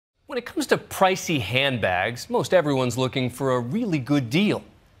When it comes to pricey handbags, most everyone's looking for a really good deal.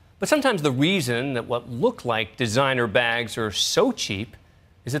 But sometimes the reason that what look like designer bags are so cheap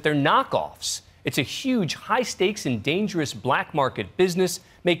is that they're knockoffs. It's a huge, high-stakes and dangerous black market business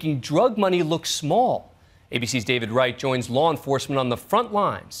making drug money look small. ABC's David Wright joins law enforcement on the front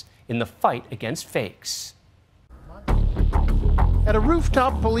lines in the fight against fakes. At a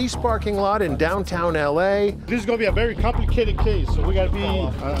rooftop police parking lot in downtown L.A. This is going to be a very complicated case, so we got to be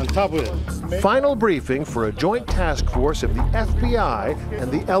on top of it. Final briefing for a joint task force of the FBI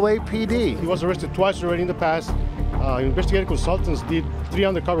and the LAPD. He was arrested twice already in the past. Investigative consultants did 3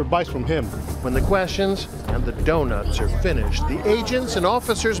 undercover buys from him. When the questions and the donuts are finished, the agents and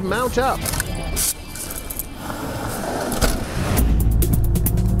officers mount up.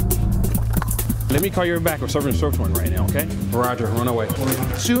 Let me call you back. We're serving a search warrant right now, okay? Roger, run away.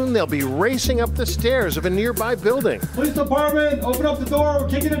 Soon they'll be racing up the stairs of a nearby building. Police department, open up the door, we're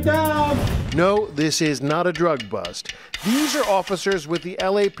kicking it down. No, this is not a drug bust. These are officers with the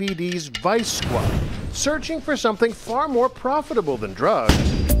LAPD's Vice Squad, searching for something far more profitable than drugs.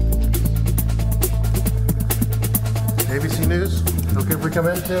 ABC News, okay if we come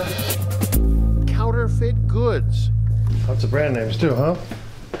in too? Counterfeit goods. Lots of brand names too, huh?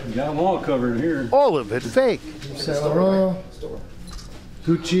 We got them all covered here. All of it fake. Saint Laurent,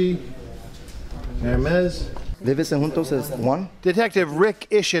 Gucci, Hermes. Vives and Juntos is one. Detective Rick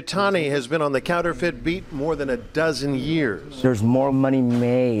Ishitani has been on the counterfeit beat more than a dozen years. There's more money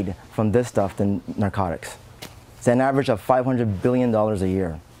made from this stuff than narcotics. It's an average of $500 billion a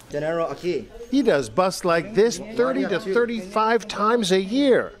year. He does busts like this 30 to 35 times a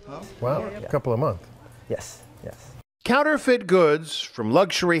year. Wow, a couple a month. Yes, yes. Counterfeit goods, from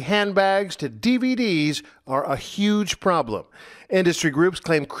luxury handbags to DVDs, are a huge problem. Industry groups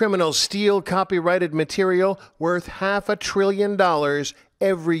claim criminals steal copyrighted material worth $500 billion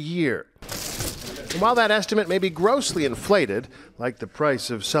every year. And while that estimate may be grossly inflated, like the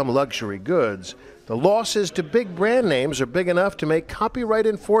price of some luxury goods, the losses to big brand names are big enough to make copyright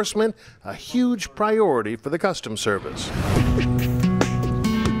enforcement a huge priority for the Customs Service.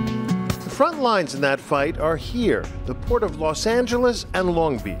 Front lines in that fight are here, the port of Los Angeles and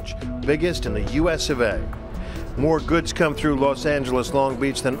Long Beach, biggest in the U.S. of A. More goods come through Los Angeles, Long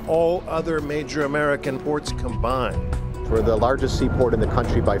Beach than all other major American ports combined. We're the largest seaport in the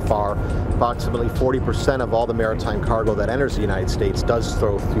country by far. Approximately 40% of all the maritime cargo that enters the United States does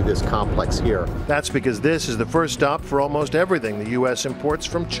go through this complex here. That's because this is the first stop for almost everything the U.S. imports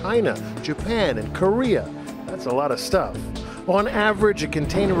from China, Japan, and Korea. That's a lot of stuff. On average, a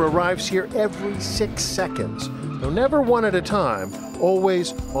container arrives here every 6 seconds, though never one at a time,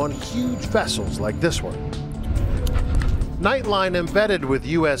 always on huge vessels like this one. Nightline embedded with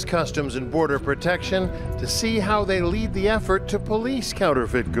U.S. Customs and Border Protection to see how they lead the effort to police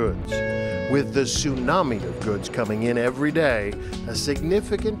counterfeit goods. With the tsunami of goods coming in every day, a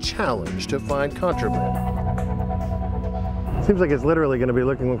significant challenge to find contraband. Seems like it's literally going to be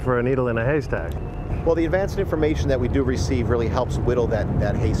looking for a needle in a haystack. Well, the advanced information that we do receive really helps whittle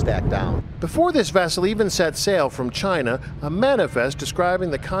that haystack down. Before this vessel even set sail from China, a manifest describing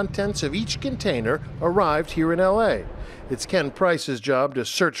the contents of each container arrived here in L.A. It's Ken Price's job to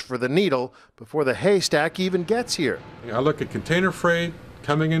search for the needle before the haystack even gets here. I look at container freight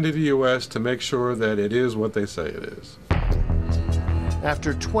coming into the U.S. to make sure that it is what they say it is.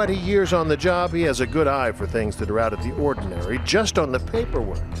 After 20 years on the job, he has a good eye for things that are out of the ordinary, just on the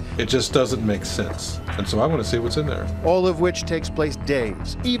paperwork. It just doesn't make sense. And so I want to see what's in there. All of which takes place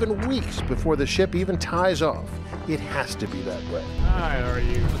days, even weeks before the ship even ties off. It has to be that way. Hi, how are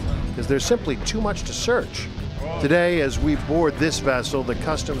you? Because there's simply too much to search. Today, as we board this vessel, the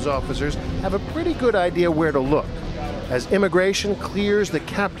customs officers have a pretty good idea where to look. As immigration clears the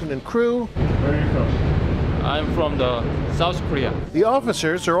captain and crew, Where are you from? I'm from South Korea. the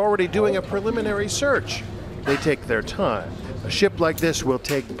officers are already doing a preliminary search. They take their time. A ship like this will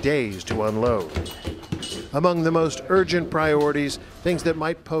take days to unload. Among the most urgent priorities, things that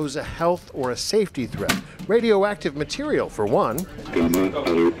might pose a health or a safety threat. Radioactive material, for one.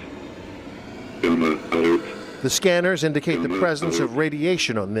 The scanners indicate the presence of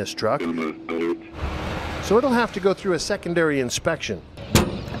radiation on this truck, so it'll have to go through a secondary inspection.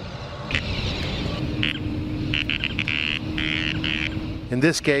 In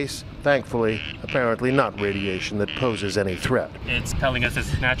this case, thankfully, apparently not radiation that poses any threat. It's telling us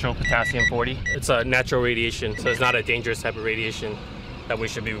it's natural potassium-40. It's a natural radiation, so it's not a dangerous type of radiation that we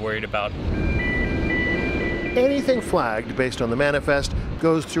should be worried about. Anything flagged based on the manifest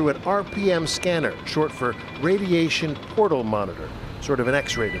goes through an RPM scanner, short for Radiation Portal Monitor, sort of an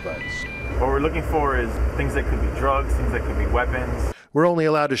X-ray device. What we're looking for is things that could be drugs, things that could be weapons. We're only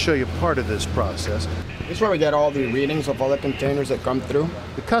allowed to show you part of this process. This is where we get all the readings of all the containers that come through.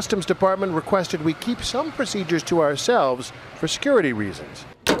 The Customs Department requested we keep some procedures to ourselves for security reasons.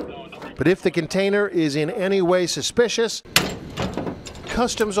 But if the container is in any way suspicious,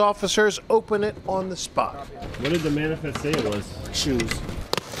 customs officers open it on the spot. What did the manifest say it was? Shoes.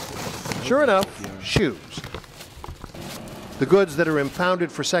 Sure enough, shoes. The goods that are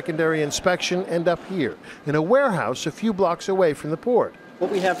impounded for secondary inspection end up here, in a warehouse a few blocks away from the port. What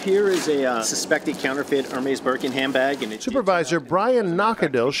we have here is a suspected counterfeit Hermes Birkin handbag. And Supervisor Brian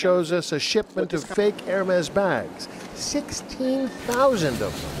Knockadill shows us a shipment of fake Hermes bags. 16,000 of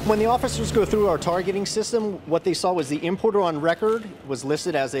them. When the officers go through our targeting system, what they saw was the importer on record was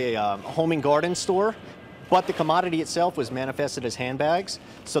listed as a home and garden store, but the commodity itself was manifested as handbags,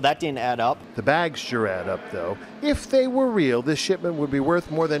 so that didn't add up. The bags sure add up, though. If they were real, this shipment would be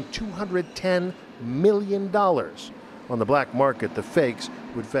worth more than $210 million. On the black market, the fakes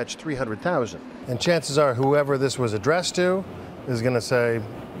would fetch $300,000. And chances are whoever this was addressed to is going to say,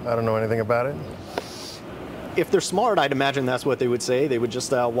 I don't know anything about it. If they're smart, I'd imagine that's what they would say. They would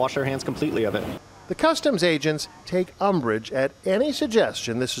just wash their hands completely of it. The customs agents take umbrage at any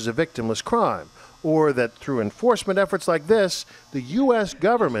suggestion this is a victimless crime, or that through enforcement efforts like this, the U.S.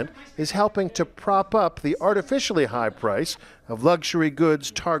 government is helping to prop up the artificially high price of luxury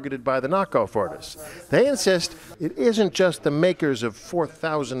goods targeted by the knockoff artists. They insist it isn't just the makers of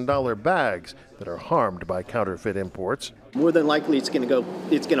 $4,000 bags that are harmed by counterfeit imports. More than likely, it's going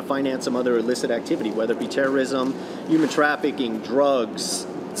to finance some other illicit activity, whether it be terrorism, human trafficking, drugs,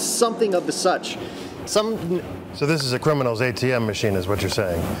 something of the such. So this is a criminal's ATM machine, is what you're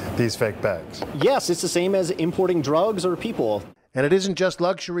saying, these fake bags? Yes, it's the same as importing drugs or people. And it isn't just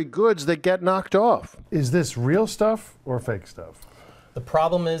luxury goods that get knocked off. Is this real stuff or fake stuff? The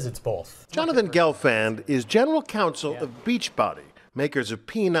problem is it's both. Jonathan Gelfand is general counsel of Beachbody, makers of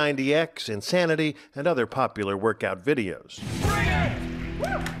P90X, Insanity, and other popular workout videos.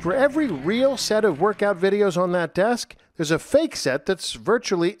 For every real set of workout videos on that desk, there's a fake set that's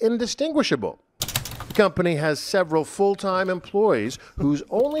virtually indistinguishable. The company has several full-time employees whose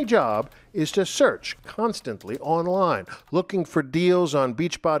only job is to search constantly online, looking for deals on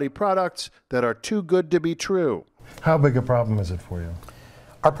Beachbody products that are too good to be true. How big a problem is it for you?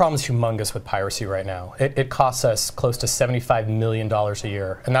 Our problem is humongous with piracy right now. It costs us close to $75 million a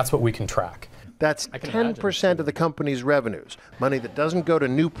year, and that's what we can track. That's 10% of the company's revenues, money that doesn't go to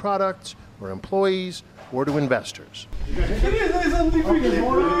new products or employees or to investors. Back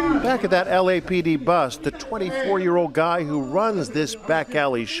at that LAPD bus, the 24-year-old guy who runs this back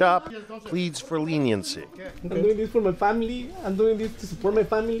alley shop pleads for leniency. I'm doing this for my family. I'm doing this to support my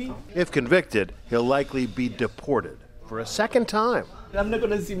family. If convicted, he'll likely be deported for a second time. I'm not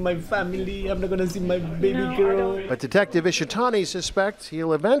going to see my family. I'm not going to see my baby girl. But Detective Ishitani suspects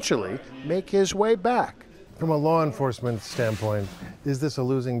he'll eventually make his way back. From a law enforcement standpoint, is this a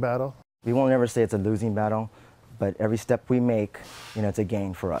losing battle? We won't ever say it's a losing battle, but every step we make, it's a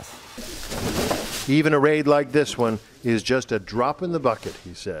gain for us. Even a raid like this one is just a drop in the bucket,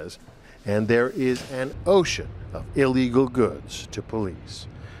 he says, and there is an ocean of illegal goods to police.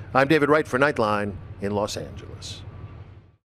 I'm David Wright for Nightline in Los Angeles.